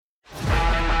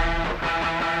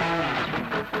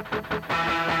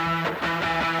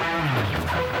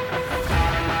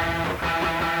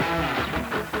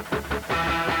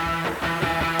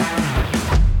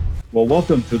Well,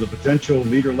 welcome to the Potential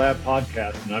Leader Lab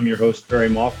podcast, and I'm your host, Perry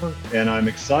Moffler, and I'm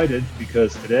excited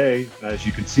because today, as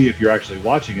you can see if you're actually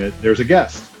watching it, there's a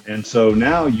guest. And so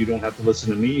now you don't have to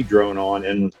listen to me drone on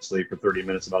endlessly for 30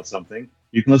 minutes about something.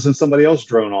 You can listen to somebody else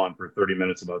drone on for 30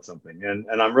 minutes about something. And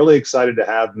I'm really excited to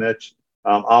have Mitch.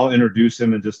 I'll introduce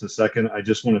him in just a second. I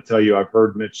just want to tell you, I've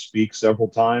heard Mitch speak several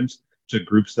times to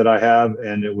groups that I have,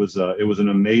 and it was an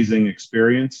amazing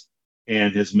experience.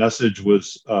 And his message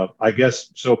was, I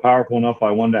guess, so powerful enough. I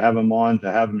wanted to have him on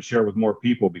to have him share with more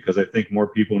people because I think more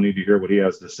people need to hear what he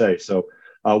has to say. So,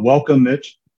 welcome,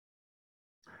 Mitch.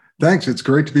 Thanks. It's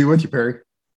great to be with you, Perry.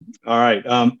 All right,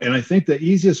 and I think the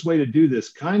easiest way to do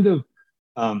this, I'm gonna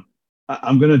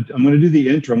do the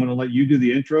intro. I'm gonna let you do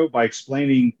the intro by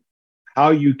explaining how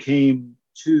you came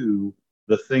to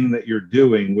the thing that you're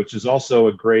doing, which is also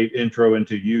a great intro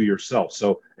into you yourself.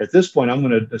 So at this point, I'm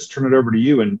going to just turn it over to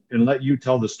you and let you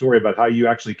tell the story about how you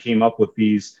actually came up with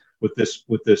this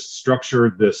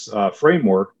structure, this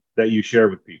framework that you share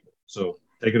with people. So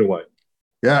take it away.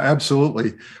 Yeah,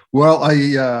 absolutely. Well,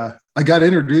 I got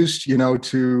introduced,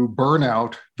 to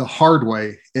burnout the hard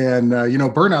way. And,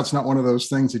 burnout's not one of those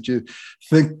things that you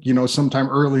think, sometime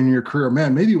early in your career,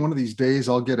 man, maybe one of these days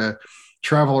I'll get to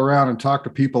travel around and talk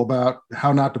to people about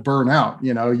how not to burn out.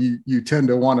 You tend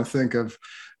to want to think of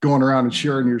going around and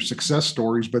sharing your success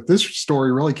stories, but this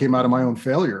story really came out of my own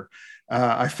failure.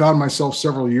 I found myself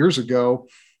several years ago,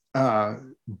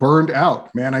 burned out,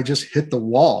 man. I just hit the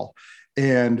wall.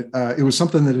 And it was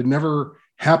something that had never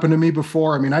happened to me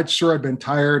before. I mean, I'd been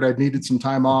tired. I'd needed some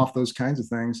time off, those kinds of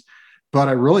things, but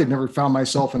I really had never found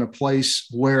myself in a place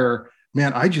where,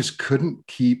 man, I just couldn't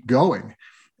keep going.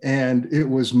 And it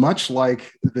was much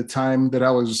like the time that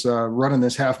I was running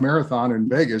this half marathon in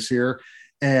Vegas here,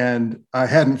 and I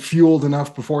hadn't fueled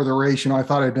enough before the race. I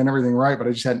thought I'd done everything right, but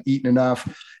I just hadn't eaten enough.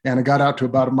 And I got out to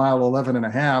about a mile 11 and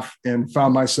a half and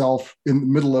found myself in the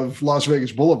middle of Las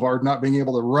Vegas Boulevard, not being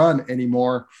able to run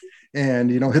anymore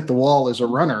and, hit the wall as a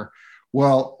runner.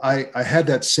 Well, I had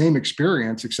that same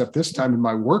experience, except this time in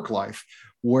my work life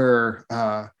where,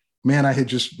 man, I had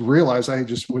just realized I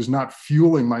just was not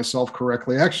fueling myself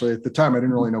correctly. Actually, at the time, I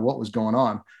didn't really know what was going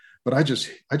on, but I just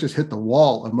hit the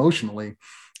wall emotionally.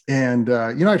 And,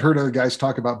 I'd heard other guys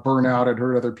talk about burnout. I'd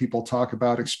heard other people talk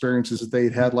about experiences that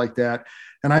they'd had like that.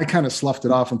 And I kind of sloughed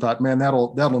it off and thought, man,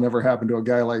 that'll never happen to a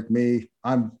guy like me.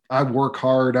 I work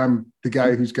hard. I'm the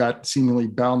guy who's got seemingly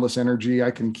boundless energy. I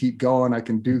can keep going. I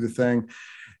can do the thing.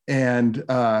 And,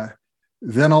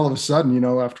 then all of a sudden,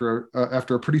 after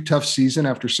a pretty tough season,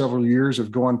 after several years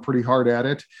of going pretty hard at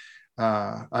it,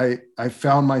 I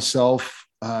found myself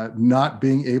not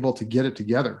being able to get it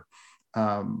together.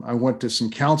 I went to some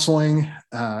counseling,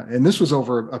 and this was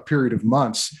over a period of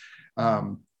months,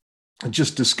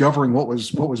 just discovering what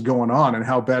was going on and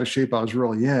how bad a shape I was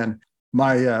really in.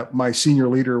 My senior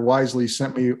leader wisely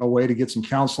sent me away to get some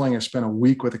counseling. I spent a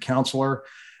week with a counselor.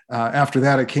 After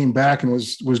that, I came back and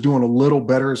was doing a little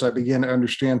better as I began to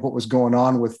understand what was going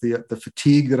on with the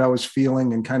fatigue that I was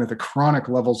feeling and kind of the chronic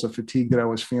levels of fatigue that I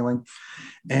was feeling.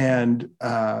 And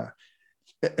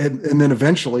then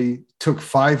eventually took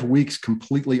 5 weeks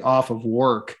completely off of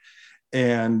work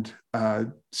and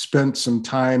spent some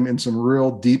time in some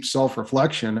real deep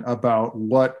self-reflection about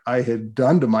what I had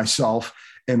done to myself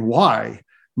and why,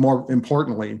 more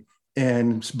importantly,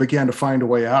 and began to find a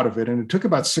way out of it. And it took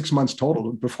about 6 months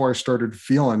total before I started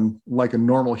feeling like a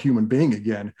normal human being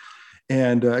again.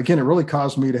 And again, it really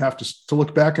caused me to have to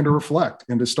look back and to reflect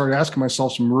and to start asking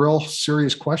myself some real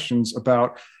serious questions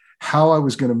about how I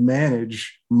was going to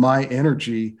manage my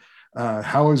energy,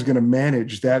 how I was going to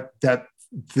manage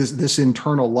this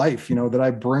internal life, that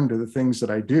I bring to the things that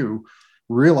I do,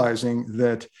 realizing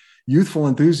that youthful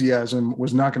enthusiasm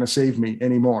was not going to save me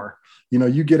anymore.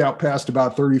 You get out past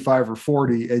about 35 or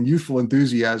 40 and youthful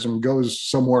enthusiasm goes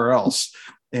somewhere else.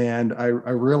 And I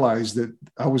realized that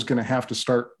I was going to have to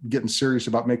start getting serious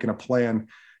about making a plan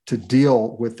to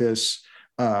deal with this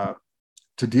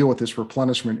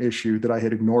replenishment issue that I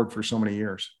had ignored for so many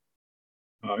years.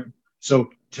 All right. So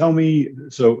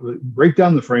break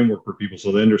down the framework for people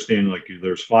so they understand, like,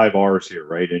 there's 5 R's here,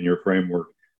 right, in your framework.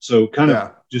 So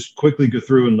just quickly go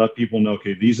through and let people know,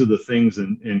 okay, these are the things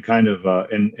and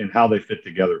how they fit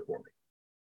together for me.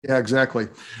 Yeah, exactly.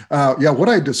 What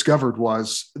I discovered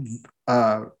was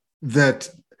that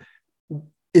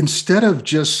instead of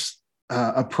just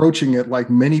approaching it like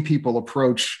many people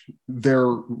approach their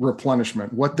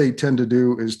replenishment, what they tend to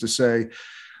do is to say,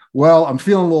 well, I'm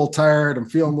feeling a little tired. I'm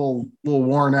feeling a little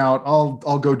worn out.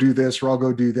 I'll go do this or I'll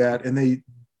go do that. And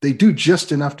they do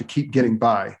just enough to keep getting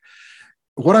by.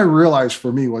 What I realized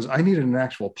for me was I needed an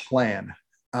actual plan.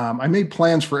 I made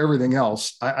plans for everything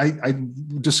else. I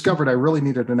discovered I really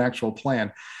needed an actual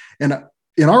plan. And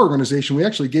in our organization, we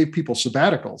actually gave people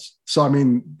sabbaticals. So, I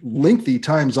mean, lengthy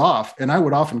times off. And I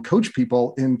would often coach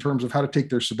people in terms of how to take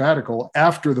their sabbatical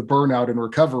after the burnout and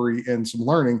recovery and some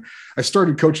learning. I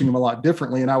started coaching them a lot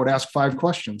differently. And I would ask 5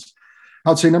 questions. I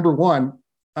would say, number one,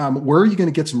 where are you going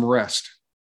to get some rest?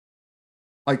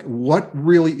 Like, what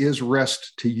really is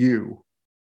rest to you?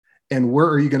 And where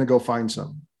are you going to go find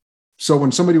some? So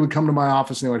when somebody would come to my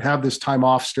office and they would have this time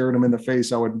off staring them in the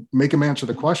face, I would make them answer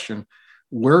the question,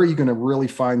 where are you going to really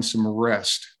find some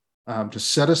rest, to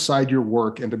set aside your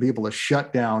work and to be able to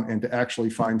shut down and to actually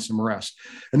find some rest?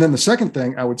 And then the second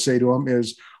thing I would say to them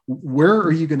is, where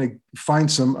are you going to find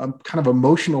some kind of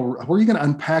emotional, where are you going to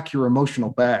unpack your emotional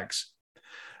bags?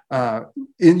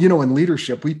 In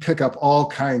leadership, we pick up all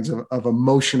kinds of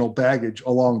emotional baggage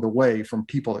along the way, from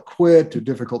people that quit to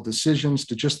difficult decisions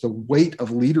to just the weight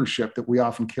of leadership that we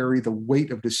often carry, the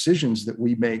weight of decisions that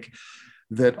we make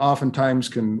that oftentimes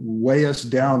can weigh us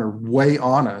down or weigh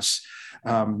on us,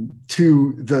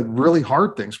 to the really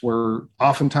hard things where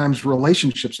oftentimes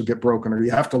relationships will get broken, or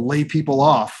you have to lay people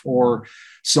off, or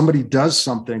somebody does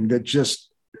something that just,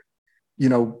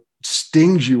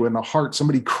 stings you in the heart.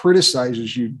 Somebody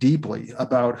criticizes you deeply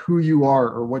about who you are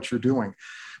or what you're doing.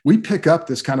 We pick up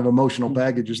this kind of emotional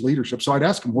baggage as leadership. So I'd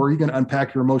ask them, where are you going to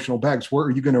unpack your emotional bags? Where are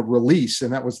you going to release?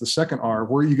 And that was the second R.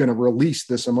 Where are you going to release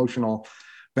this emotional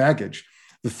baggage?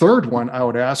 The third one I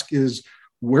would ask is,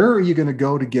 where are you going to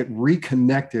go to get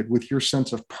reconnected with your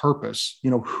sense of purpose?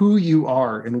 Who you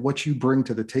are and what you bring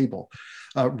to the table.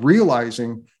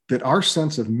 Realizing that our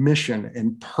sense of mission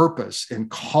and purpose and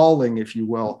calling, if you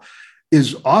will,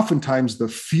 is oftentimes the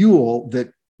fuel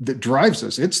that drives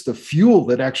us. It's the fuel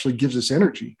that actually gives us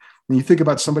energy. When you think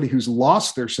about somebody who's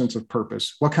lost their sense of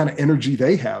purpose, what kind of energy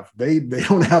they have? They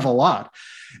don't have a lot.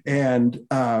 And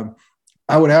I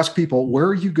would ask people, where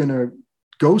are you going to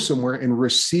go somewhere and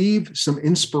receive some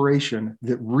inspiration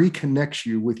that reconnects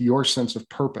you with your sense of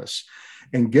purpose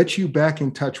and gets you back in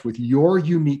touch with your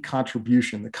unique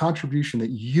contribution, the contribution that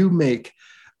you make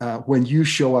when you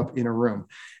show up in a room?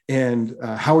 And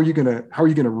how are you going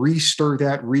to restir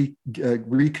that,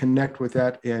 reconnect with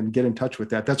that, and get in touch with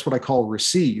that? That's what I call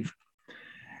receive.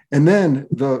 And then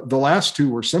the last two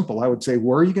were simple. I would say,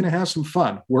 where are you going to have some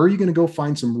fun? Where are you going to go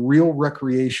find some real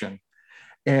recreation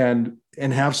and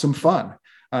have some fun?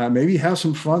 Maybe have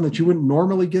some fun that you wouldn't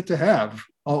normally get to have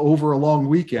over a long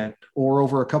weekend or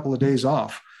over a couple of days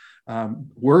off.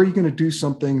 Where are you going to do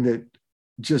something that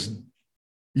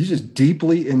you just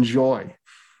deeply enjoy,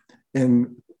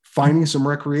 and finding some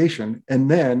recreation?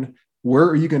 And then where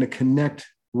are you going to connect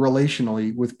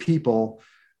relationally with people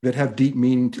that have deep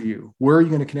meaning to you? Where are you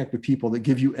going to connect with people that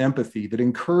give you empathy, that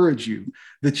encourage you,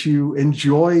 that you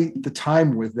enjoy the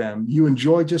time with them? You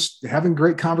enjoy just having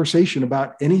great conversation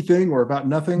about anything or about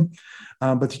nothing,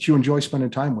 but that you enjoy spending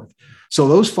time with. So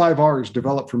those 5 R's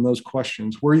develop from those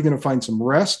questions. Where are you going to find some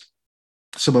rest,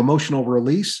 some emotional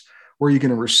release? Where are you going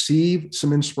to receive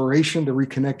some inspiration to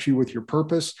reconnect you with your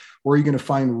purpose? Where are you going to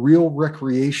find real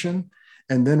recreation?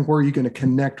 And then where are you going to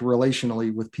connect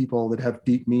relationally with people that have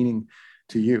deep meaning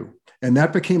to you? And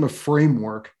that became a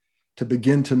framework to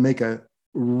begin to make a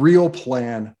real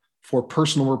plan for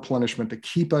personal replenishment, to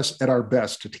keep us at our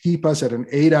best, to keep us at an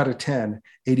 8 out of 10,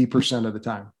 80% of the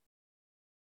time.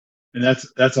 And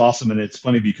that's awesome. And it's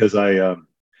funny because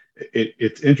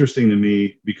it's interesting to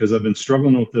me because I've been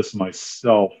struggling with this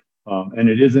myself. And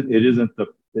it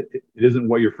isn't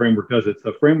what your framework does. It's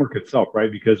the framework itself,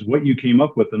 right? Because what you came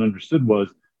up with and understood was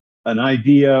an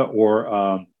idea or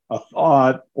a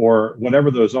thought or whatever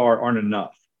those aren't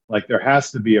enough. Like there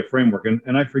has to be a framework.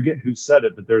 And I forget who said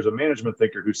it, but there's a management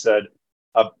thinker who said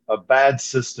a bad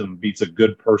system beats a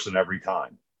good person every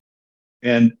time.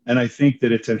 And I think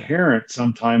that it's inherent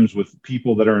sometimes with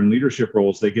people that are in leadership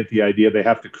roles. They get the idea they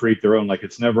have to create their own. Like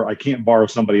I can't borrow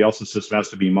somebody else's system. It has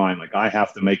to be mine. Like I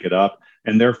have to make it up.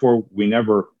 And therefore we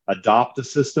never adopt a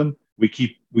system. We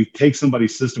take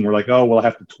somebody's system. We're like, oh, well, I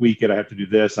have to tweak it. I have to do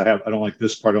this. I don't like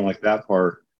this part. I don't like that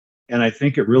part. And I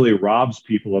think it really robs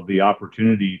people of the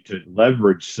opportunity to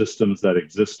leverage systems that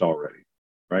exist already.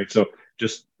 Right. So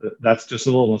that's just a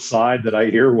little aside that I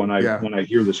hear when I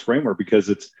hear this framework,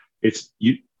 because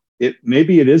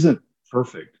maybe it isn't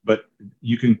perfect, but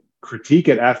you can critique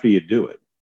it after you do it.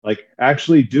 Like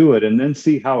actually do it and then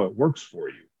see how it works for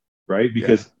you, right?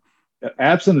 Because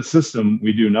absent a system,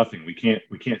 we do nothing. We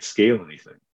can't scale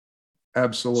anything.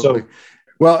 Absolutely. So,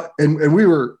 well, and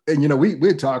we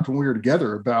had talked when we were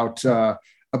together about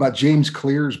James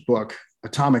Clear's book,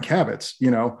 Atomic Habits,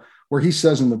 where he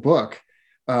says in the book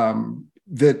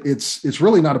that it's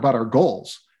really not about our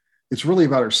goals. it's really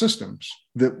about our systems,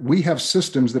 that we have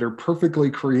systems that are perfectly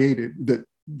created,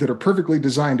 that are perfectly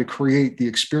designed to create the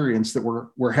experience that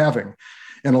we're having.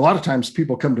 And a lot of times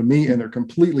people come to me and they're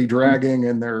completely dragging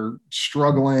and they're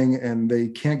struggling and they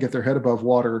can't get their head above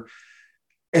water.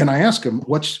 And I ask them,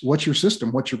 what's your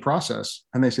system? What's your process?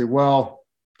 And they say, well,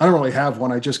 I don't really have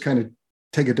one. I just kind of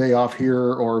take a day off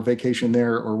here or vacation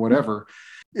there or whatever.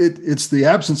 It's the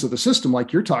absence of the system,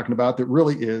 like you're talking about, that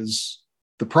really is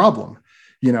the problem.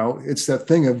 It's that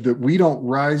thing of that we don't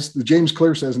rise. James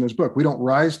Clear says in his book, we don't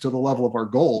rise to the level of our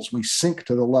goals. We sink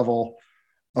to the level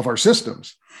of our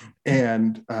systems.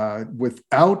 And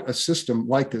without a system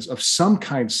like this of some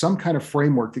kind of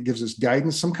framework that gives us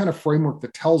guidance, some kind of framework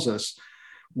that tells us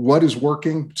what is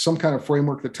working, some kind of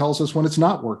framework that tells us when it's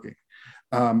not working,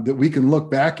 that we can look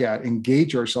back at,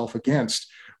 engage ourselves against,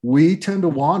 we tend to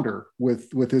wander with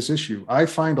this issue. I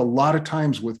find a lot of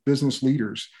times with business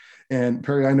leaders, and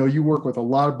Perry, I know you work with a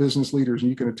lot of business leaders and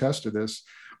you can attest to this.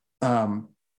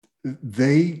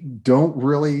 They don't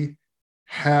really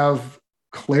have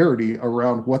clarity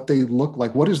around what they look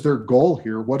like. What is their goal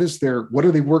here? What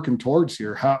are they working towards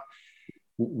here?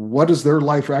 What does their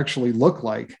life actually look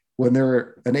like when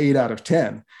they're an 8 out of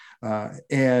 10?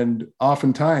 And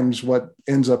oftentimes what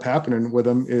ends up happening with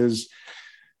them is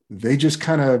they just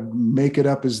kind of make it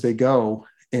up as they go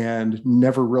and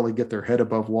never really get their head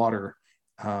above water,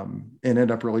 and end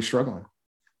up really struggling.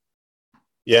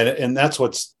 Yeah. And that's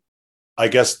what's, I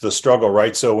guess, the struggle,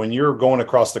 right? So when you're going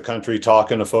across the country,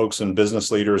 talking to folks and business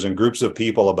leaders and groups of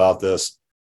people about this,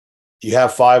 you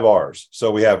have 5 R's. So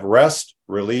we have rest,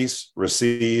 release,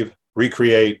 receive,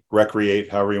 recreate, recreate,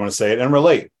 however you want to say it, and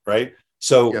relate, right?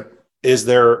 So Yep.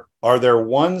 Are there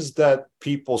ones that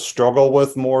people struggle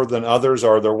with more than others?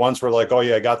 Or are there ones where like, oh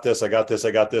yeah, I got this,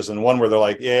 and one where they're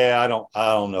like, yeah, I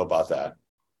don't know about that.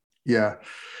 Yeah.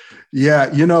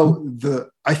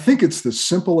 I think it's the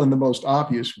simple and the most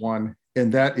obvious one,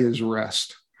 and that is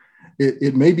rest.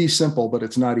 It may be simple, but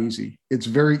it's not easy. It's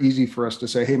very easy for us to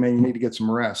say, hey man, you need to get some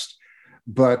rest.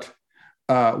 But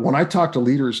when I talk to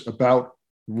leaders about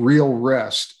real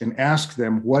rest and ask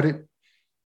them what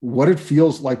it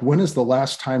feels like, when is the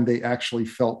last time they actually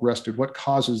felt rested? What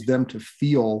causes them to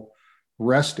feel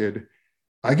rested?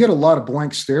 I get a lot of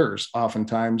blank stares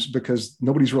oftentimes because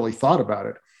nobody's really thought about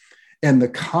it. And the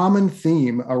common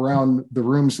theme around the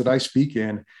rooms that I speak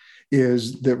in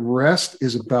is that rest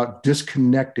is about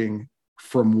disconnecting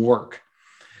from work.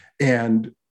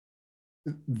 And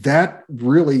that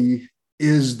really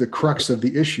is the crux of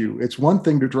the issue. It's one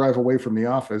thing to drive away from the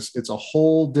office. It's a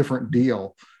whole different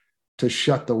deal to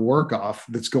shut the work off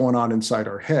that's going on inside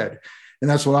our head. And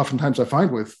that's what oftentimes I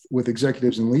find with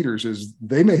executives and leaders is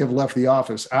they may have left the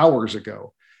office hours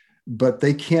ago, but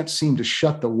they can't seem to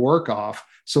shut the work off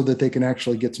so that they can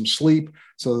actually get some sleep,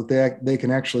 so that they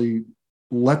can actually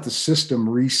let the system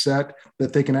reset,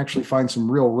 that they can actually find some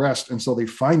real rest. And so they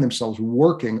find themselves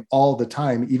working all the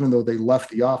time, even though they left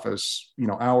the office,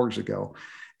 hours ago.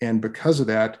 And because of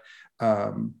that,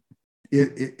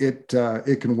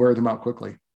 it can wear them out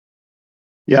quickly.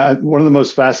 Yeah, one of the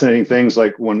most fascinating things,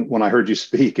 like when I heard you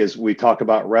speak, is we talk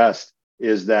about rest,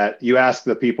 is that you ask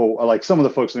the people, like some of the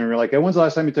folks in there, you're like, hey, when's the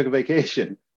last time you took a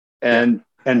vacation?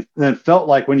 And then felt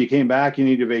like when you came back, you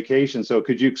needed a vacation. So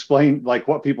could you explain like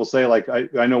what people say? Like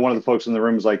I know one of the folks in the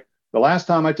room is like, the last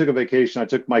time I took a vacation, I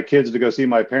took my kids to go see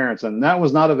my parents, and that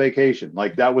was not a vacation.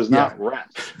 Like that was not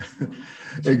rest.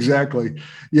 Exactly.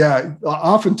 Yeah.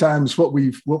 Oftentimes what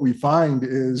we find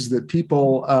is that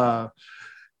people,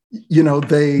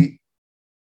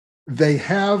 they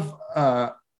have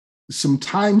some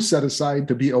time set aside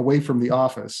to be away from the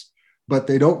office, but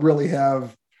they don't really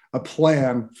have a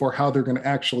plan for how they're going to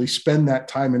actually spend that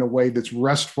time in a way that's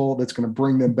restful, that's going to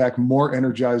bring them back more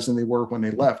energized than they were when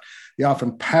they left. They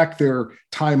often pack their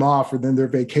time off or then their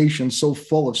vacation so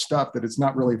full of stuff that it's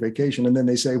not really vacation. And then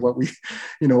they say what we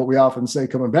often say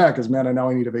coming back is, man,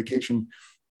 I need a vacation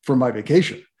from my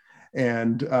vacation.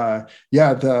 And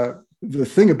the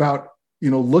thing about,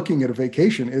 looking at a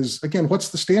vacation is, again, what's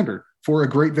the standard for a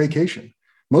great vacation?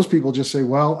 Most people just say,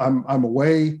 well, I'm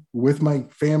away with my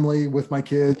family, with my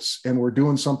kids, and we're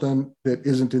doing something that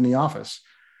isn't in the office.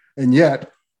 And yet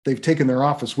they've taken their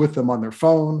office with them on their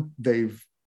phone. They've,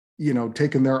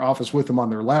 taken their office with them on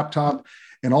their laptop,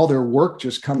 and all their work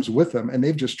just comes with them. And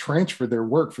they've just transferred their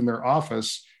work from their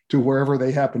office to wherever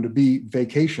they happen to be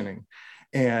vacationing.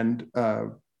 And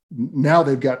now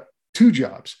they've got 2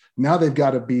 jobs. Now they've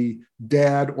got to be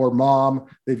dad or mom.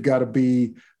 They've got to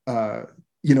be,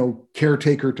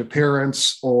 caretaker to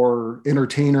parents or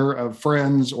entertainer of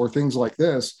friends or things like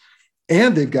this.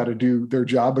 And they've got to do their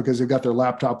job because they've got their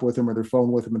laptop with them or their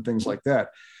phone with them and things like that.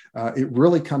 It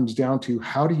really comes down to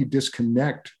how do you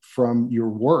disconnect from your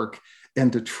work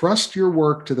and to trust your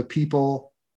work to the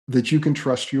people that you can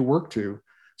trust your work to,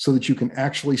 so that you can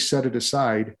actually set it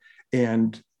aside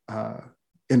and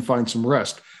find some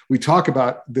rest. We talk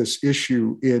about this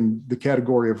issue in the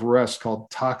category of rest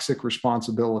called toxic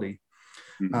responsibility.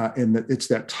 And that it's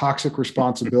that toxic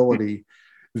responsibility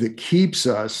that keeps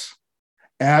us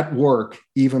at work,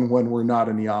 even when we're not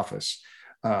in the office,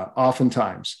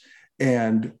 oftentimes.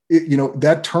 And,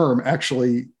 that term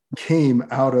actually came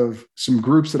out of some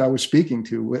groups that I was speaking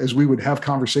to. As we would have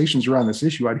conversations around this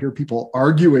issue, I'd hear people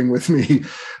arguing with me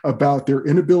about their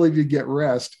inability to get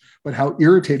rest, but how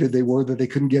irritated they were that they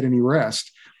couldn't get any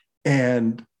rest.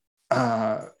 And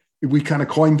we kind of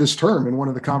coined this term in one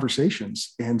of the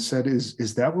conversations and said, is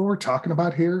that what we're talking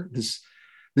about here?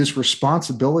 This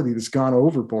responsibility that's gone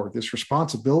overboard, this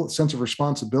sense of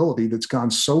responsibility that's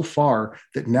gone so far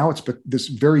that now it's this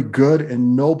very good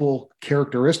and noble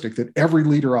characteristic that every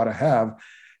leader ought to have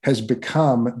has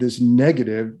become this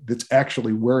negative that's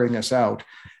actually wearing us out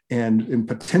and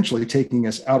potentially taking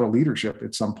us out of leadership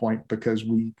at some point, because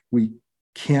we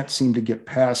can't seem to get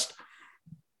past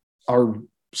our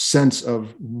sense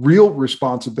of real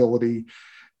responsibility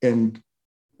and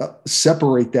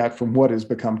separate that from what has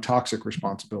become toxic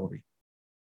responsibility.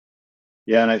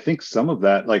 Yeah, and I think some of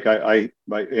that, like and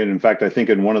in fact, I think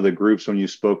in one of the groups, when you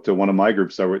spoke to one of my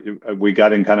groups, we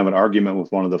got in kind of an argument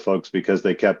with one of the folks because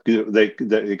they kept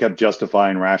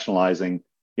justifying, rationalizing.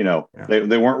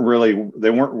 They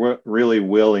weren't really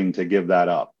willing to give that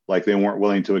up. Like they weren't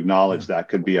willing to acknowledge that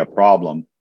could be a problem.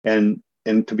 And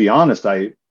to be honest,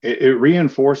 it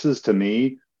reinforces to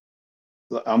me.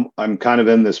 I'm kind of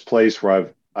in this place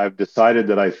where I've decided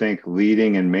that I think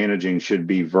leading and managing should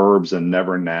be verbs and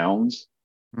never nouns.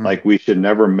 Like we should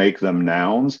never make them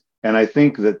nouns. And I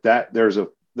think that there's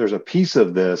a piece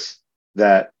of this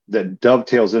that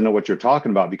dovetails into what you're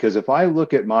talking about. Because if I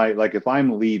look at if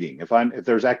I'm leading, if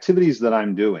there's activities that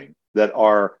I'm doing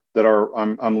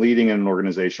I'm leading in an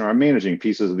organization, or I'm managing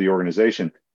pieces of the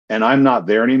organization, and I'm not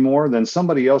there anymore, then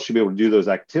somebody else should be able to do those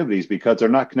activities because they're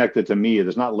not connected to me.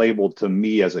 It's not labeled to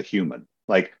me as a human.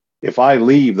 Like if I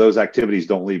leave, those activities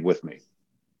don't leave with me.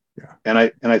 Yeah.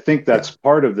 And I think that's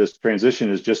part of this transition,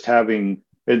 is just having,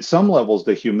 in some levels,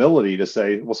 the humility to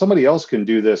say, well, somebody else can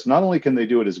do this. Not only can they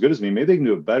do it as good as me, maybe they can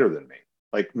do it better than me.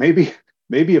 Like maybe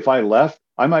if I left,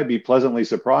 I might be pleasantly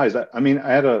surprised.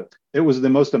 It was the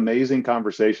most amazing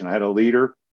conversation. I had a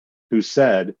leader who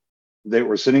said, they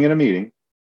were sitting in a meeting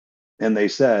and they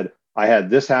said, I had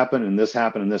this happen and this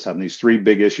happen and this happened, these three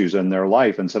big issues in their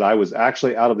life, and said I was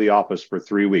actually out of the office for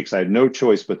 3 weeks. I had no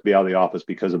choice but to be out of the office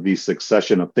because of these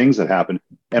succession of things that happened.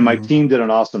 And my team did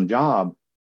an awesome job,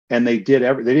 and they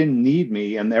didn't need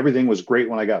me, and everything was great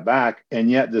when I got back. And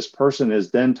yet this person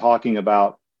is then talking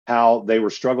about how they were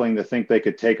struggling to think they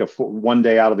could take one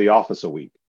day out of the office a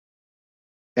week.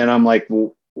 And I'm like,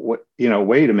 well, what,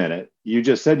 wait a minute. You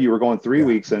just said you were going 3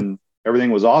 weeks and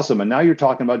everything was awesome. And now you're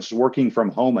talking about just working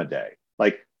from home a day.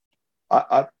 Like,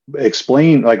 I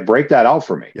explain, like, break that out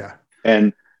for me. Yeah.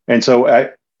 And so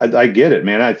I get it,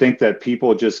 man. I think that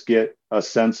people just get a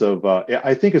sense of,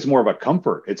 I think it's more of a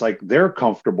comfort. It's like they're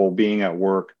comfortable being at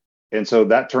work. And so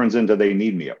that turns into they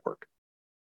need me at work.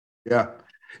 Yeah.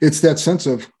 It's that sense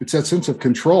of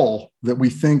control that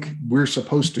we think we're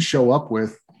supposed to show up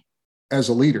with as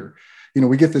a leader.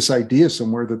 We get this idea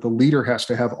somewhere that the leader has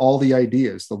to have all the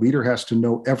ideas. The leader has to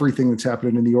know everything that's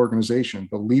happening in the organization.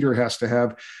 The leader has to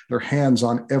have their hands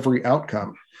on every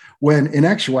outcome. When in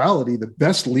actuality, the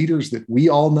best leaders that we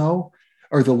all know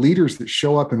are the leaders that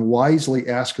show up and wisely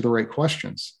ask the right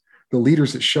questions. The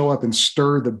leaders that show up and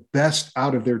stir the best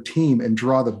out of their team and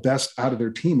draw the best out of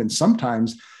their team. And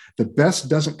sometimes the best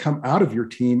doesn't come out of your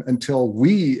team until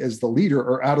we, as the leader,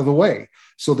 are out of the way,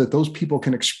 so that those people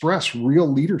can express real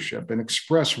leadership and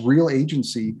express real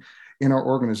agency in our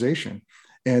organization.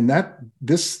 And that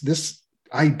this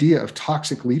idea of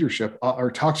toxic leadership or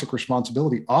toxic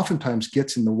responsibility oftentimes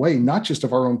gets in the way, not just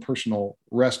of our own personal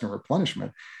rest and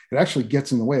replenishment. It actually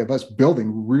gets in the way of us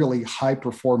building really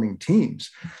high-performing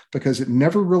teams, because it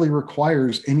never really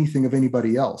requires anything of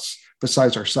anybody else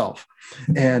besides ourselves.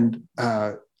 And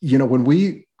when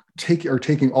we are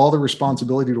taking all the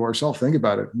responsibility to ourselves, think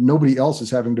about it. Nobody else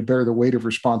is having to bear the weight of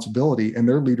responsibility, and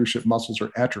their leadership muscles are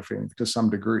atrophying to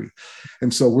some degree.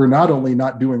 And so we're not only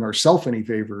not doing ourselves any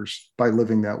favors by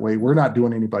living that way, we're not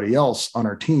doing anybody else on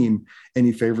our team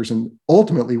any favors. And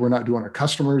ultimately, we're not doing our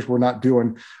customers, we're not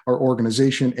doing our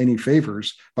organization any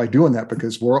favors by doing that,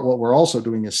 because what we're also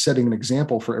doing is setting an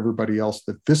example for everybody else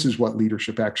that this is what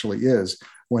leadership actually is,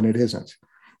 when it isn't.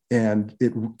 And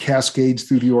it cascades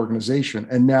through the organization.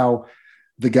 And now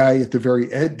the guy at the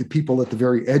very edge, the people at the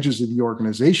very edges of the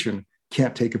organization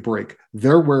can't take a break.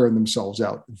 They're wearing themselves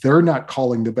out. They're not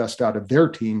calling the best out of their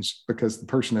teams because the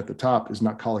person at the top is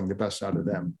not calling the best out of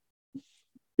them.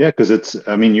 Yeah, because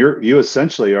you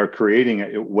essentially are creating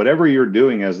whatever you're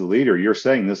doing as the leader. You're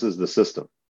saying this is the system.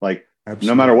 Like, Absolutely.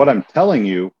 No matter what I'm telling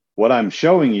you, what I'm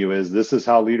showing you is this is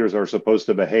how leaders are supposed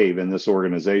to behave in this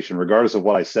organization, regardless of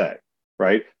what I say.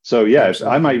 Right. So, yeah,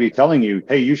 I might be telling you,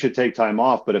 hey, you should take time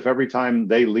off. But if every time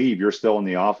they leave, you're still in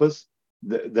the office,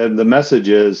 then the message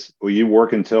is, well, you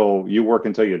work until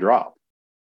you drop.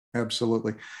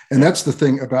 Absolutely. And that's the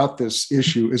thing about this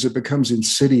issue is it becomes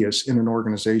insidious in an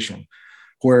organization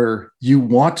where you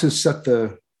want to set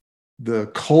the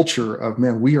culture of,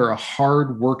 man, we are a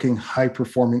hard-working,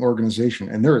 high-performing organization.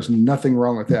 And there is nothing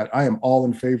wrong with that. I am all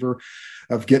in favor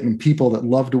of getting people that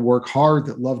love to work hard,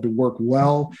 that love to work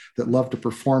well, that love to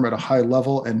perform at a high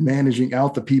level, and managing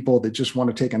out the people that just want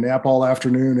to take a nap all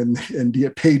afternoon and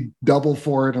get paid double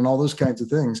for it and all those kinds of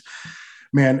things.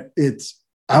 Man,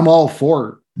 I'm all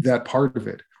for that part of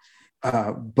it.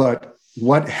 But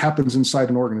what happens inside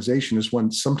an organization is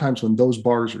sometimes when those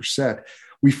bars are set,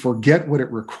 we forget what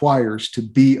it requires to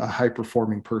be a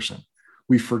high-performing person.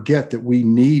 We forget that we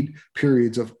need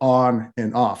periods of on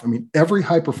and off. I mean, every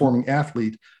high-performing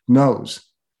athlete knows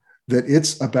that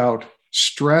it's about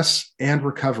stress and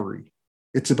recovery.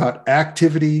 It's about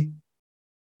activity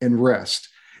and rest.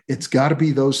 It's got to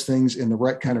be those things in the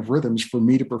right kind of rhythms for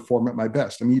me to perform at my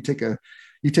best. I mean,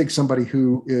 you take somebody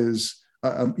who is,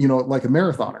 like a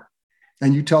marathoner,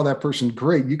 and you tell that person,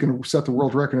 great, you can set the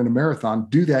world record in a marathon,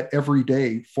 do that every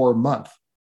day for a month.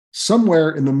 Somewhere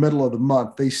in the middle of the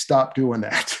month, they stop doing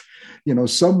that.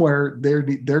 Somewhere they're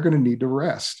going to need to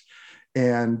rest.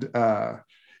 And, I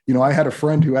had a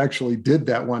friend who actually did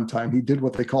that one time. He did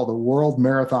what they call the World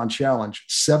Marathon Challenge,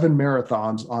 7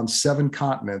 marathons on 7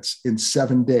 continents in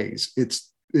 7 days.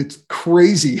 It's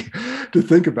crazy to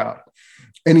think about.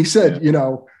 And he said,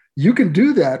 you can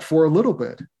do that for a little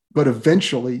bit, but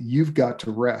eventually you've got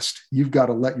to rest. You've got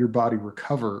to let your body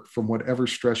recover from whatever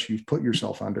stress you've put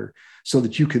yourself under so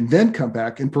that you can then come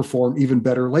back and perform even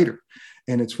better later.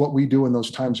 And it's what we do in those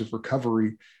times of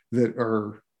recovery that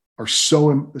are so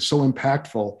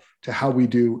impactful to how we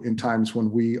do in times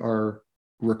when we are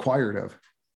required of.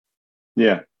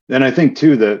 Yeah. And I think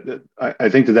too that I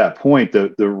think to that point,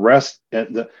 the rest,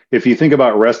 if you think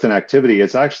about rest and activity,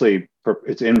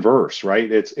 it's inverse,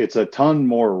 right? It's a ton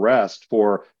more rest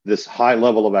for this high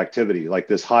level of activity, like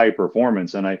this high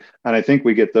performance. And I think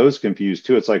we get those confused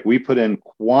too. It's like we put in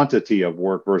quantity of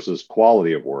work versus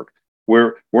quality of work.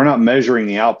 We're not measuring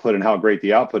the output and how great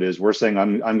the output is. We're saying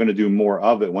I'm going to do more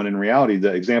of it. When in reality,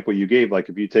 the example you gave, like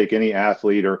if you take any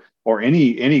athlete or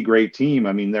any great team,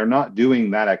 I mean, they're not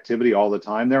doing that activity all the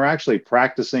time. They're actually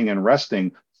practicing and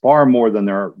resting far more than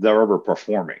they're ever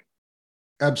performing.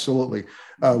 Absolutely.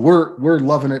 We're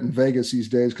loving it in Vegas these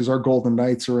days because our Golden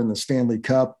Knights are in the Stanley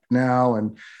Cup now.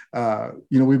 And,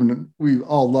 we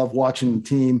all love watching the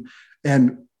team.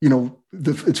 And,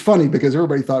 it's funny because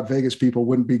everybody thought Vegas people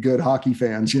wouldn't be good hockey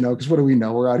fans, because what do we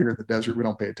know? We're out here in the desert. We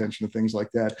don't pay attention to things like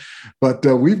that. But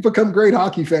we've become great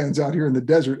hockey fans out here in the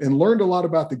desert and learned a lot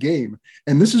about the game.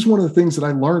 And this is one of the things that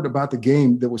I learned about the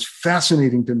game that was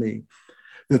fascinating to me,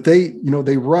 that they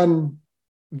run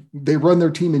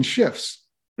their team in shifts.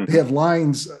 They have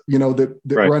lines, that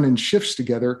right. run in shifts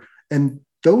together. And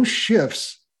those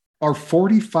shifts are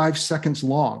 45 seconds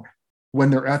long when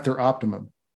they're at their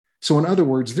optimum. So in other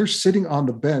words, they're sitting on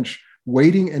the bench,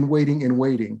 waiting and waiting and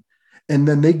waiting. And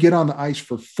then they get on the ice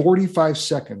for 45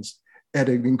 seconds at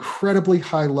an incredibly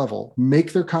high level,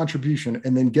 make their contribution,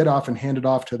 and then get off and hand it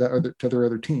off to their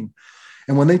other team.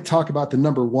 And when they talk about the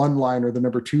number 1 line or the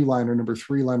number 2 line or number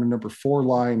 3 line or number 4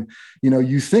 line,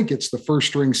 you think it's the first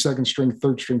string, second string,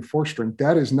 third string, fourth string.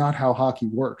 That is not how hockey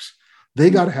works.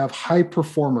 They got to have high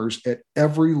performers at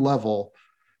every level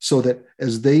so that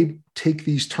as they take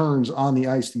these turns on the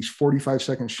ice, these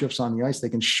 45-second shifts on the ice, they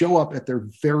can show up at their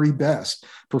very best,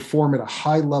 perform at a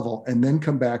high level, and then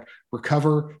come back,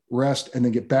 recover, rest, and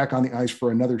then get back on the ice for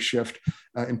another shift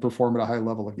and perform at a high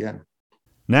level again.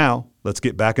 Now, let's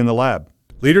get back in the lab.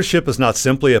 Leadership is not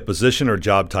simply a position or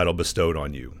job title bestowed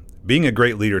on you. Being a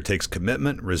great leader takes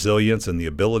commitment, resilience, and the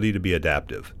ability to be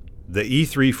adaptive. The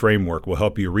E3 framework will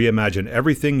help you reimagine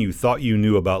everything you thought you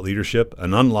knew about leadership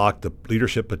and unlock the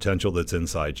leadership potential that's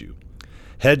inside you.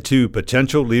 Head to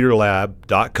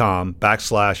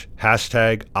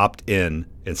potentialleaderlab.com/#opt-in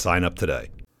and sign up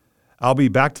today. I'll be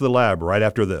back to the lab right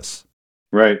after this.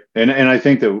 Right. And I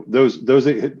think that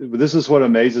this is what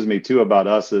amazes me too about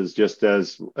us is just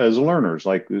as learners,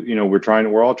 like,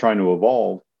 we're all trying to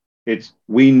evolve.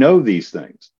 We know these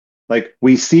things. Like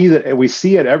we see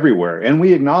it everywhere, and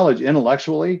we acknowledge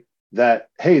intellectually that,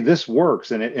 hey, this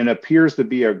works and it appears to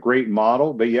be a great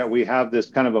model, but yet we have this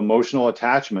kind of emotional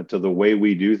attachment to the way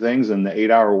we do things and the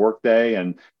 8-hour workday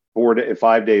and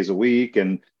 5 days a week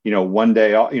and, one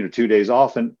day, 2 days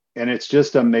off. And it's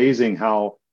just amazing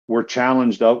how we're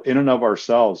challenged up in and of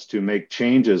ourselves to make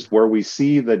changes where we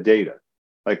see the data.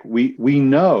 Like we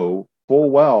know full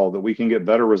well that we can get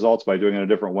better results by doing it a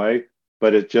different way,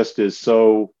 but it just is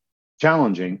so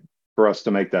challenging for us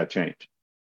to make that change.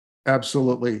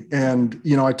 Absolutely. And,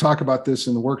 I talk about this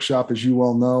in the workshop, as you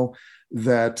well know,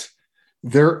 that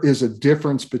there is a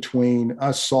difference between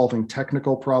us solving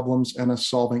technical problems and us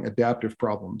solving adaptive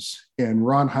problems. And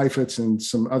Ron Heifetz and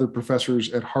some other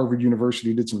professors at Harvard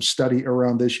University did some study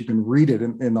around this. You can read it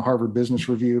in the Harvard Business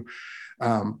Review,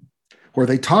 where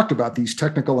they talked about these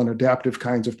technical and adaptive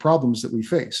kinds of problems that we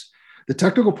face. The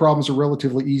technical problems are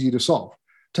relatively easy to solve.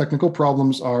 Technical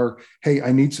problems are, hey,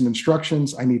 I need some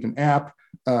instructions, I need an app,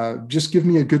 just give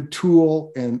me a good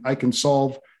tool and I can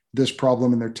solve this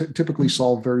problem. And they're typically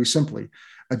solved very simply.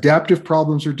 Adaptive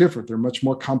problems are different. They're much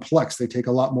more complex. They take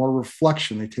a lot more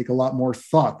reflection. They take a lot more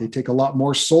thought. They take a lot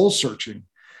more soul searching.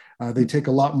 They take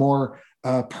a lot more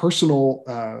personal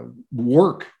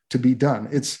work to be done.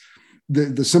 It's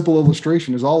the simple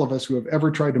illustration is all of us who have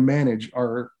ever tried to manage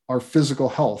our physical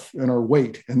health and our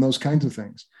weight and those kinds of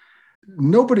things.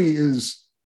 Nobody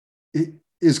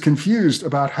is confused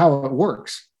about how it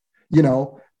works.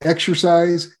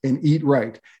 Exercise and eat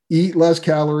right. Eat less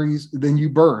calories than you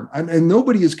burn. And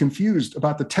nobody is confused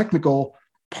about the technical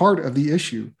part of the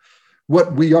issue.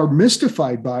 What we are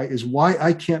mystified by is why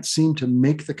I can't seem to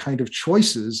make the kind of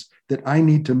choices that I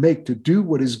need to make to do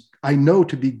what is I know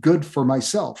to be good for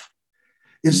myself.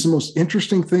 It's the most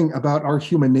interesting thing about our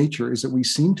human nature is that we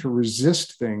seem to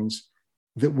resist things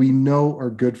that we know are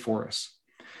good for us.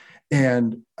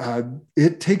 And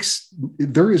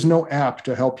there is no app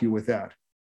to help you with that.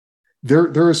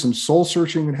 There is some soul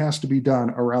searching that has to be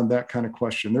done around that kind of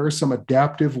question. There is some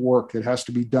adaptive work that has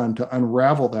to be done to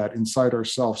unravel that inside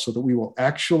ourselves so that we will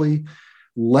actually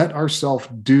let ourselves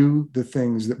do the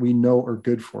things that we know are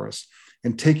good for us.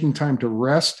 And taking time to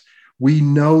rest, we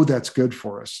know that's good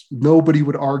for us. Nobody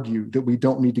would argue that we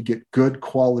don't need to get good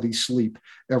quality sleep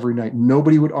every night.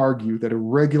 Nobody would argue that a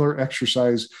regular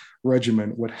exercise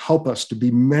regimen would help us to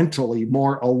be mentally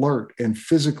more alert and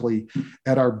physically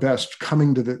at our best,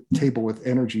 coming to the table with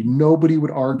energy. Nobody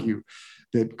would argue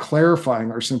that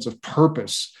clarifying our sense of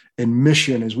purpose and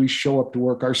mission as we show up to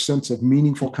work, our sense of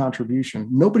meaningful contribution,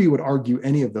 nobody would argue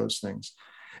any of those things.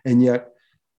 And yet,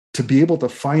 to be able to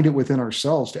find it within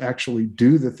ourselves to actually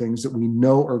do the things that we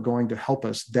know are going to help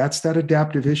us, that's that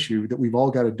adaptive issue that we've all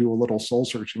got to do a little soul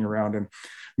searching around. And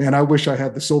man, I wish I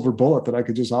had the silver bullet that I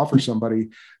could just offer somebody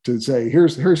to say,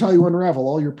 here's how you unravel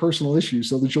all your personal issues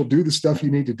so that you'll do the stuff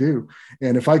you need to do.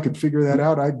 And if I could figure that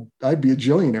out, I'd be a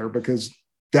jillionaire, because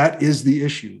that is the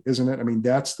issue, isn't it? I mean,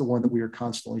 that's the one that we are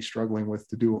constantly struggling with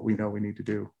to do what we know we need to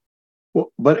do. Well,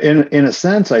 but in a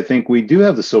sense, I think we do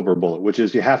have the silver bullet, which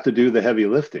is you have to do the heavy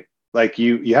lifting. Like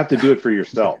you have to do it for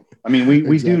yourself. I mean, we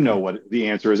Exactly. do know what the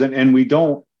answer is. And we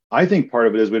don't, I think part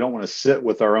of it is we don't want to sit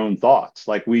with our own thoughts.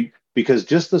 Because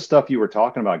just the stuff you were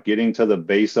talking about, getting to the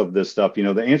base of this stuff,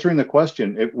 the answering the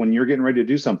question, when you're getting ready to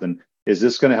do something, is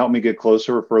this going to help me get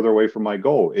closer or further away from my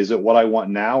goal? Is it what I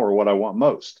want now or what I want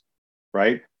most?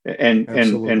 Right.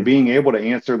 And being able to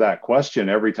answer that question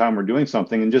every time we're doing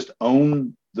something and just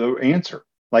own the answer.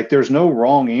 Like there's no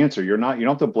wrong answer. You don't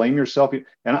have to blame yourself.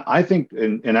 And I think,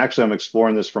 and actually I'm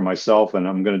exploring this for myself, and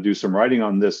I'm going to do some writing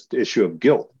on this issue of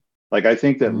guilt. Like I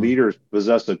think that leaders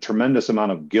possess a tremendous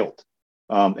amount of guilt.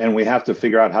 And we have to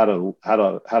figure out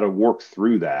how to work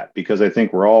through that, because I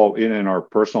think we're all in our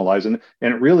personal lives. And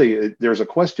really there's a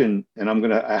question, and I'm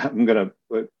gonna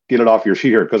get it off your sheet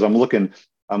here, because I'm looking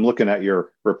at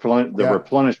your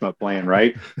replenishment plan,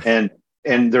 right?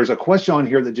 And there's a question on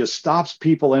here that just stops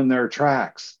people in their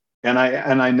tracks. And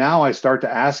I start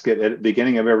to ask it at the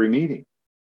beginning of every meeting.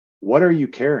 What are you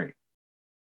carrying?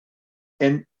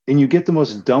 And you get the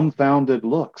most dumbfounded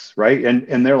looks, right?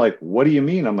 And they're like, what do you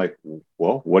mean? I'm like,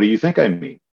 well, what do you think I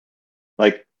mean?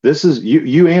 Like, this is,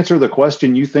 you answer the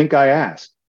question you think I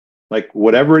asked. Like,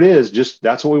 whatever it is, just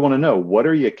that's what we want to know. What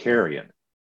are you carrying?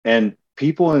 And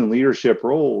people in leadership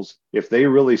roles, if they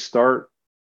really start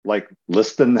like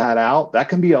listing that out, that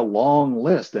can be a long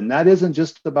list. And that isn't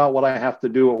just about what I have to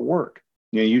do at work.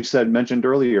 You mentioned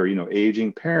earlier,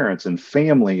 aging parents and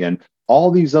family and all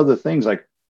these other things. Like,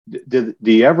 do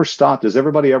you ever stop? Does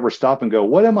everybody ever stop and go,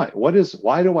 why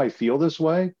do I feel this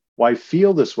way? Well, I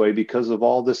feel this way because of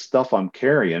all this stuff I'm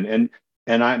carrying. And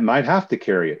and I might have to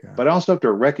carry it, but I also have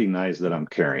to recognize that I'm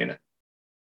carrying it.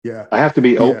 Yeah. I have to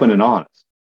be open and honest.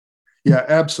 Yeah,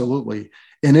 absolutely.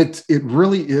 And it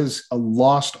really is a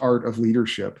lost art of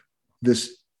leadership,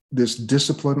 this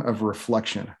discipline of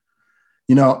reflection.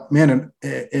 You know, man,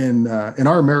 in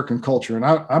our American culture, and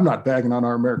I'm not bagging on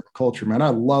our American culture, man. I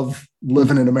love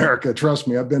living in America. Trust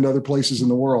me, I've been to other places in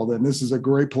the world, and this is a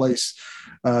great place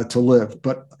to live.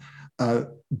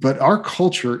 But our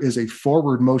culture is a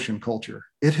forward motion culture.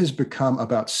 It has become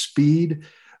about speed.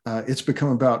 It's become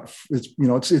about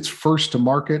it's first to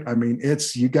market. I mean,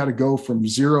 you got to go from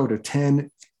 0 to 10.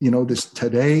 This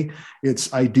today.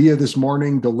 It's idea this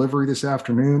morning, delivery this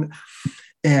afternoon,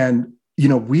 and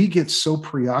we get so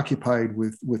preoccupied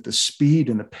with the speed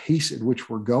and the pace at which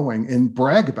we're going and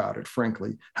brag about it,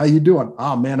 frankly. How you doing?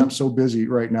 Oh man, I'm so busy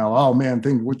right now. Oh man,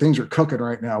 things are cooking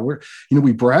right now.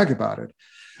 We brag about it,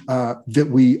 that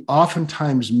we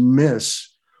oftentimes miss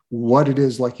what it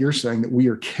is, like you're saying, that we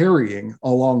are carrying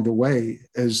along the way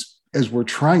as we're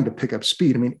trying to pick up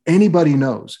speed. I mean, anybody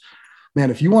knows,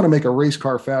 man, if you want to make a race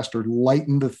car faster,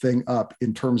 lighten the thing up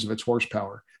in terms of its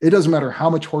horsepower. It doesn't matter how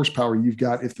much horsepower you've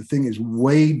got if the thing is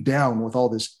weighed down with all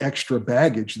this extra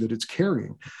baggage that it's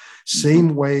carrying.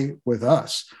 Same way with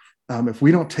us. If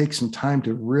we don't take some time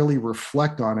to really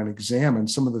reflect on and examine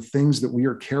some of the things that we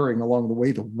are carrying along the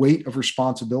way, the weight of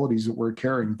responsibilities that we're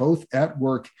carrying, both at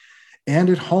work and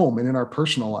at home and in our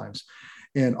personal lives.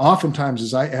 And oftentimes,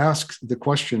 as I ask the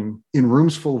question in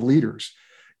rooms full of leaders,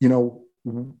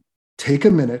 take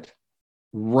a minute,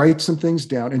 write some things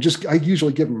down, and I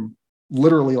usually give them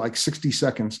literally like 60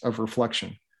 seconds of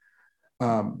reflection,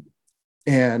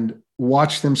 and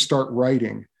watch them start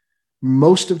writing.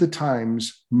 Most of the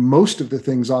times, most of the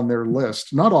things on their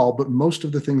list, not all, but most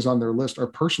of the things on their list are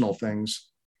personal things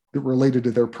that related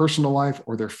to their personal life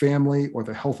or their family or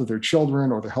the health of their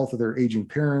children or the health of their aging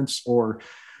parents or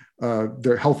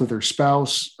their health of their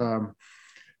spouse.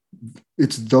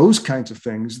 It's those kinds of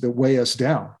things that weigh us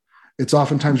down. It's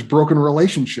oftentimes broken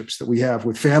relationships that we have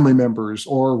with family members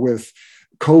or with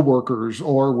coworkers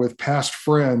or with past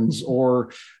friends,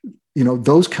 or,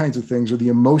 those kinds of things are the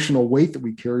emotional weight that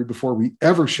we carry before we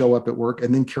ever show up at work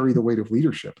and then carry the weight of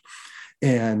leadership.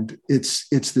 And it's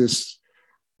this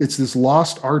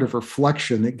lost art of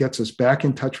reflection that gets us back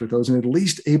in touch with those and at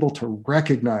least able to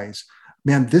recognize,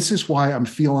 man, this is why I'm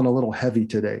feeling a little heavy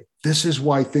today. This is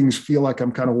why things feel like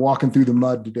I'm kind of walking through the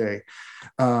mud today.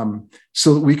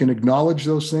 So that we can acknowledge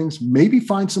those things, maybe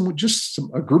find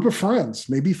a group of friends,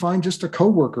 maybe find just a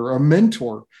coworker or a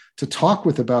mentor to talk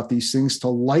with about these things, to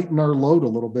lighten our load a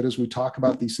little bit as we talk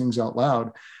about these things out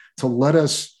loud, to let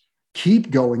us keep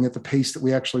going at the pace that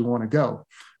we actually want to go,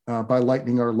 by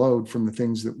lightening our load from the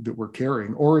things that we're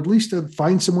carrying, or at least to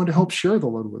find someone to help share the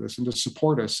load with us and to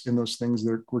support us in those things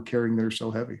that we're carrying that are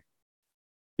so heavy.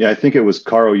 Yeah, I think it was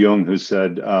Carl Jung who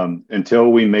said,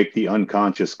 until we make the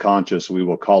unconscious conscious, we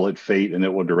will call it fate and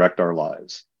it will direct our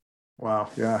lives. Wow.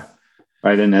 Yeah.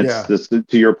 Right. And that's to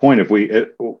your point.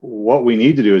 What we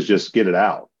need to do is just get it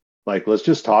out. Like, let's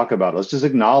just talk about it. Let's just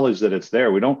acknowledge that it's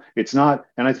there. It's not.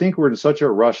 And I think we're in such a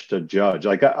rush to judge.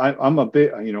 Like I'm a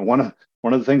bit, one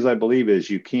of the things I believe is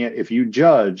if you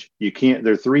judge, you can't,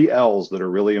 there are 3 L's that are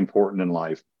really important in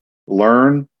life: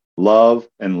 learn, love,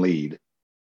 and lead.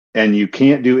 And you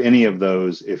can't do any of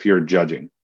those if you're judging.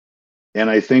 And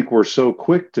I think we're so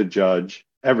quick to judge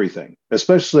everything,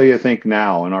 especially I think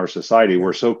now in our society,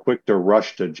 we're so quick to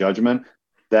rush to judgment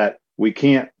that we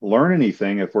can't learn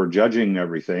anything if we're judging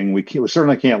everything. We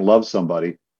certainly can't love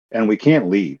somebody, and we can't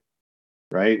lead.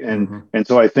 Right. And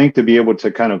so I think to be able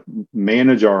to kind of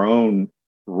manage our own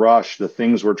rush, the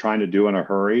things we're trying to do in a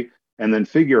hurry, and then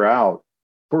figure out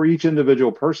for each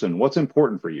individual person, what's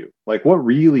important for you? Like, what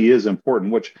really is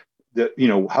important?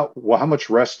 How much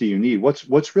rest do you need?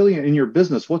 What's really in your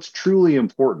business? What's truly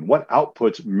important? What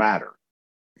outputs matter?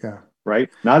 Yeah. Right.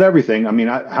 Not everything. I mean,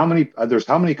 how many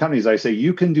companies I say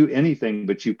you can do anything,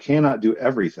 but you cannot do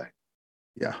everything.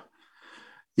 Yeah.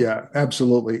 Yeah,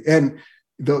 absolutely. And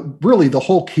the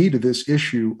whole key to this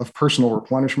issue of personal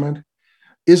replenishment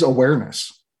is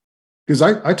awareness. Because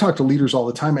I talk to leaders all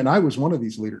the time, and I was one of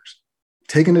these leaders.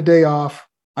 Taking a day off.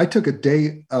 I took a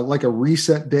day, like a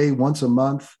reset day once a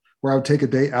month, where I would take a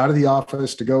day out of the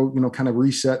office to go, kind of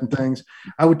reset and things.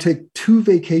 I would take 2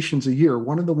 vacations a year,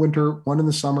 one in the winter, one in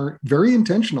the summer, very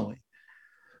intentionally.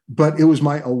 But it was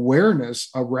my awareness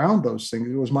around those things.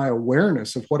 It was my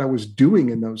awareness of what I was doing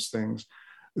in those things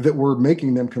that were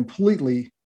making them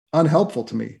completely unhelpful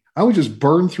to me. I would just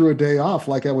burn through a day off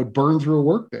like I would burn through a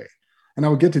work day. And I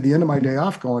would get to the end of my day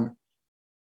off going,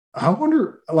 I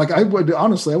wonder, like I wouldn't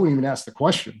even ask the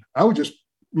question. I would just,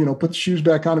 put the shoes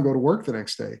back on and go to work the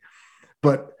next day.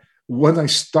 But when I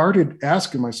started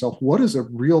asking myself, what does a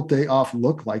real day off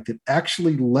look like that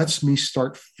actually lets me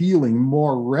start feeling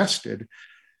more rested,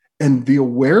 and the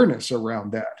awareness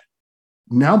around that,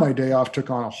 now my day off took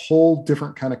on a whole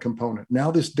different kind of component.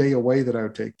 Now this day away that I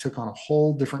would take took on a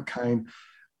whole different kind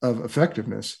of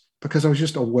effectiveness because I was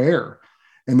just aware.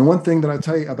 And the one thing that I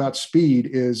tell you about speed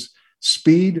is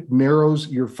speed narrows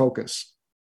your focus.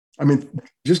 I mean,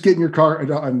 just get in your car.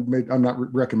 I'm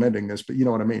not recommending this, but you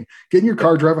know what I mean. Get in your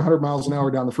car, drive 100 miles an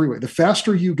hour down the freeway. The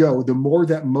faster you go, the more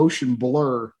that motion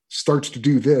blur starts to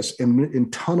do this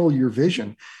and tunnel your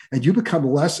vision. And you become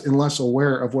less and less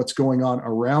aware of what's going on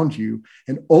around you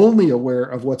and only aware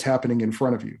of what's happening in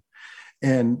front of you.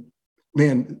 And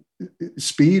man,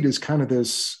 speed is kind of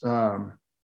this what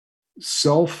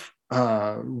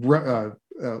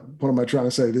am I trying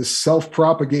to say? This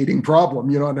self-propagating problem.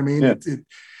 You know what I mean?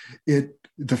 Yeah.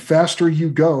 The faster you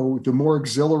go, the more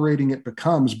exhilarating it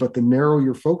becomes, but the narrower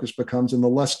your focus becomes and the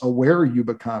less aware you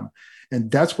become.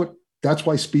 And that's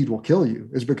why speed will kill you,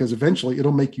 is because eventually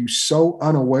it'll make you so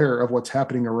unaware of what's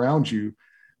happening around you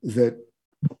that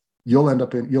you'll end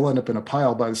up in a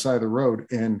pile by the side of the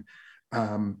road and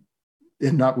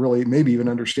not really maybe even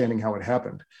understanding how it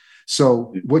happened.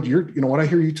 So what I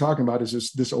hear you talking about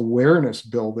is this awareness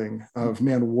building of,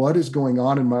 man, what is going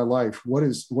on in my life? What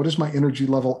is my energy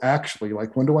level actually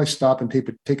like? When do I stop and take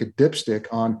a dipstick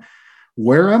on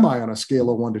where am I on a scale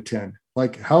of 1 to 10?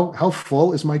 Like how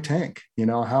full is my tank? You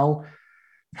know, how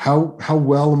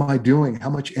well am I doing? How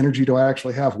much energy do I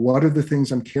actually have? What are the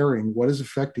things I'm carrying? What is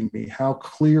affecting me? How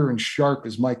clear and sharp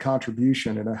is my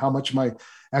contribution? And how much am I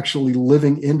actually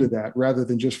living into that rather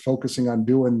than just focusing on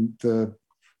doing the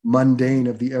mundane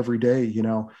of the everyday?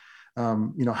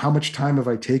 How much time have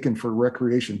I taken for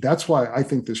recreation? That's why I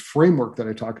think this framework that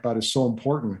I talk about is so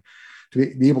important,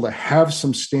 to be able to have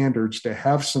some standards, to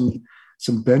have some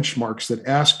benchmarks that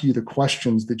ask you the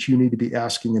questions that you need to be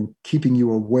asking and keeping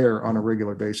you aware on a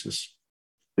regular basis.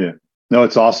 Yeah, no,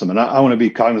 it's awesome. And I want to be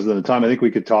cognizant of the time. I think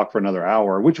we could talk for another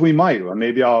hour, which we might, or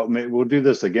maybe we'll do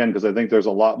this again, because I think there's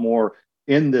a lot more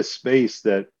in this space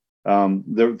that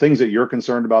the things that you're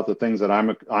concerned about, the things that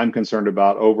I'm concerned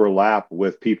about overlap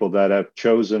with people that have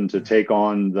chosen to take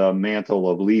on the mantle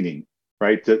of leading,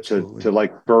 right?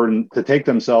 To take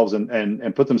themselves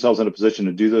and put themselves in a position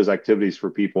to do those activities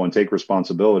for people and take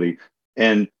responsibility.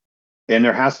 And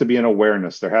there has to be an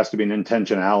awareness, there has to be an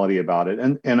intentionality about it.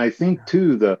 And I think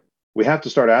too, we have to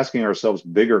start asking ourselves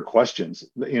bigger questions.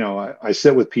 I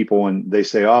sit with people and they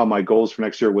say, "Oh, my goals for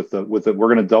next year we're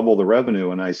going to double the revenue."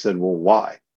 And I said, "Well,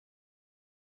 why?"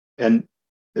 And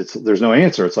there's no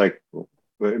answer. It's like,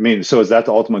 so is that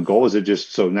the ultimate goal? Is it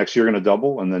just, so next year you're going to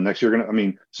double and then next year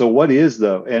so what is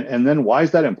and then why is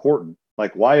that important?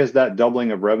 Like, why is that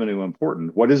doubling of revenue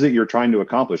important? What is it you're trying to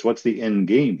accomplish? What's the end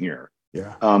game here?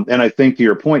 Yeah. And I think to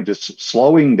your point, just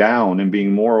slowing down and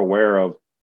being more aware of,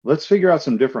 let's figure out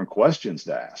some different questions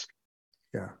to ask.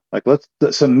 Yeah. Like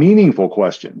some meaningful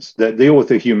questions that deal with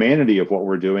the humanity of what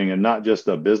we're doing and not just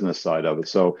the business side of it.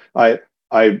 So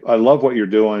I love what you're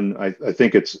doing. I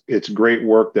think it's great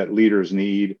work that leaders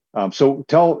need. So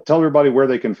tell everybody where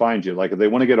they can find you. Like, if they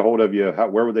want to get a hold of you,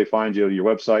 where would they find you? Your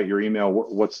website, your email?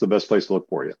 What's the best place to look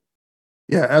for you?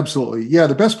 Yeah, absolutely. Yeah,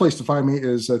 the best place to find me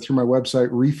is through my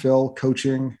website,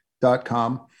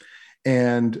 refillcoaching.com.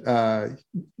 And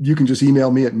you can just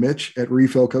email me at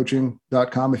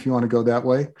mitch@refillcoaching.com if you want to go that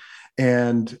way.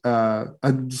 And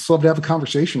I'd just love to have a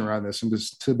conversation around this and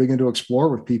just to begin to explore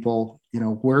with people,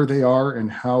 where they are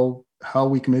and how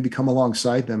we can maybe come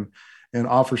alongside them and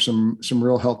offer some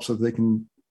real help so that they can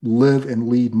live and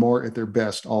lead more at their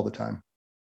best all the time.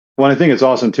 Well, I think it's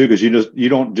awesome too, because you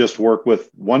don't just work with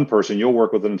one person; you'll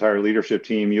work with an entire leadership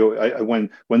team. When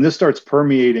this starts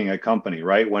permeating a company,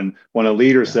 right? When a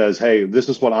leader says, "Hey, this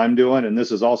is what I'm doing, and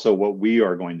this is also what we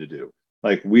are going to do."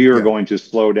 Like, we are going to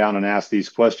slow down and ask these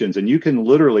questions, and you can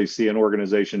literally see an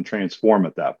organization transform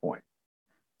at that point.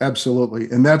 Absolutely,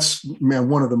 and that's, man,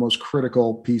 one of the most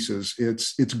critical pieces.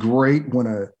 It's great when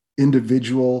an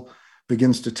individual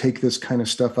begins to take this kind of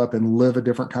stuff up and live a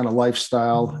different kind of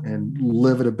lifestyle and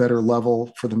live at a better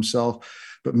level for themselves.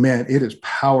 But man, it is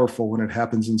powerful when it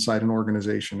happens inside an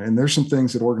organization. And there's some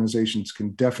things that organizations can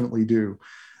definitely do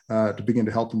to begin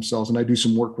to help themselves. And I do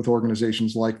some work with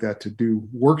organizations like that, to do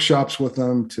workshops with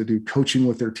them, to do coaching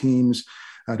with their teams,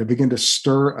 to begin to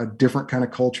stir a different kind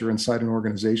of culture inside an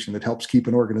organization that helps keep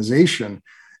an organization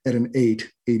at an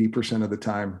 80% of the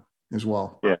time as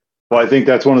well. Yeah. Well, I think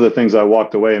that's one of the things I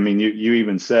walked away. I mean, you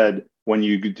even said, when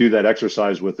you do that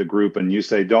exercise with the group and you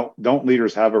say, don't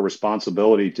leaders have a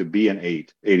responsibility to be an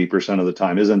 80% of the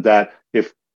time? Isn't that,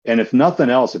 if nothing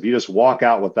else, if you just walk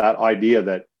out with that idea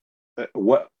that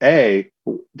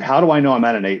how do I know I'm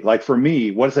at an 8? Like for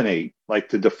me, what's an 8? Like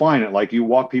to define it, like you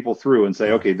walk people through and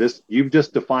say, okay, you've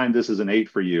just defined this as an 8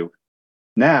 for you.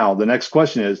 Now, the next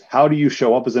question is, how do you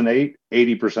show up as an 8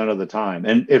 80% of the time?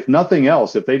 And if nothing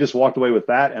else, if they just walked away with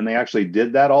that and they actually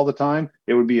did that all the time,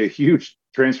 it would be a huge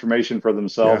transformation for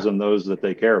themselves and those that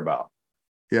they care about.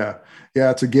 Yeah.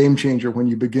 It's a game changer when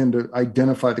you begin to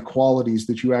identify the qualities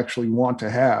that you actually want to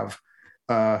have.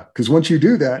 Because once you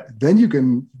do that, then you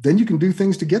can do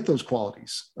things to get those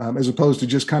qualities, as opposed to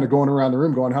just kind of going around the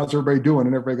room going, "How's everybody doing?"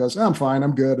 And everybody goes, "I'm fine,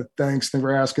 I'm good, thanks, thanks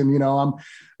for asking." I'm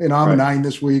a 9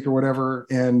 this week or whatever,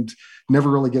 and never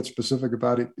really get specific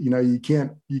about it. You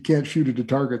can't shoot at a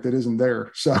target that isn't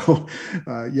there. So,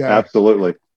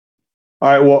 absolutely. All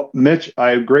right. Well, Mitch,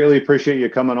 I greatly appreciate you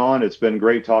coming on. It's been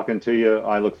great talking to you.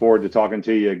 I look forward to talking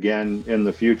to you again in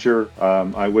the future.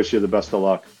 I wish you the best of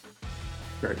luck.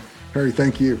 Great. Harry,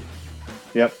 thank you.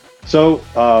 Yep. So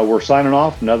we're signing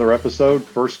off. Another episode,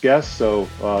 first guest. So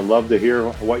love to hear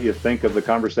what you think of the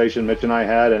conversation Mitch and I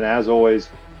had. And as always,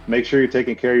 make sure you're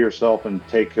taking care of yourself and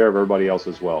take care of everybody else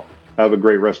as well. Have a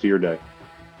great rest of your day.